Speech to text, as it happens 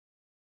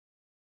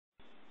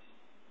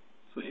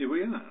So here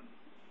we are,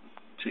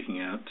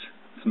 checking out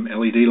some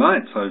LED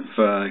lights. I've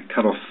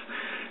cut off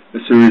a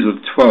series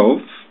of 12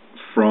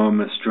 from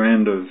a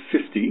strand of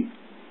 50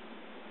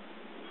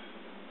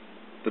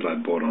 that I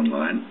bought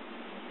online,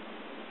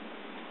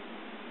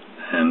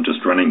 and just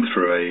running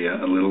through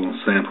a little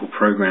sample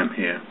program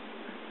here,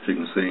 as you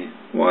can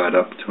see, wired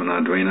up to an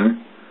Arduino,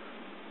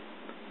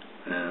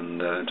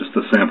 and just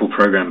a sample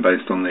program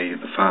based on the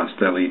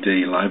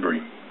FastLED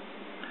library.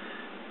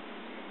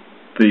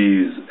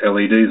 These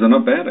LEDs are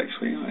not bad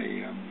actually.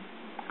 I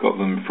got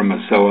them from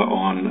a seller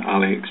on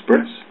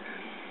AliExpress,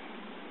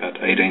 about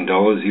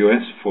 $18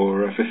 US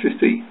for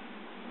 50.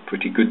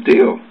 Pretty good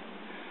deal.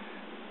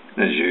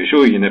 As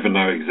usual, you never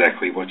know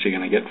exactly what you're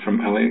going to get from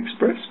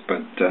AliExpress,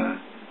 but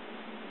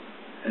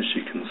as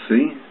you can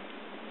see,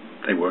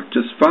 they work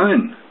just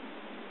fine.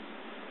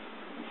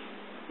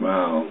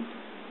 Well,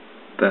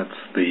 that's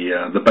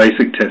the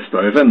basic test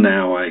over.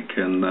 Now I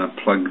can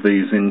plug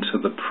these into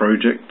the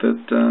project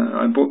that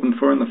I bought them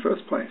for in the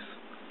first place.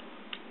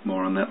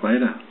 More on that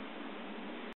later.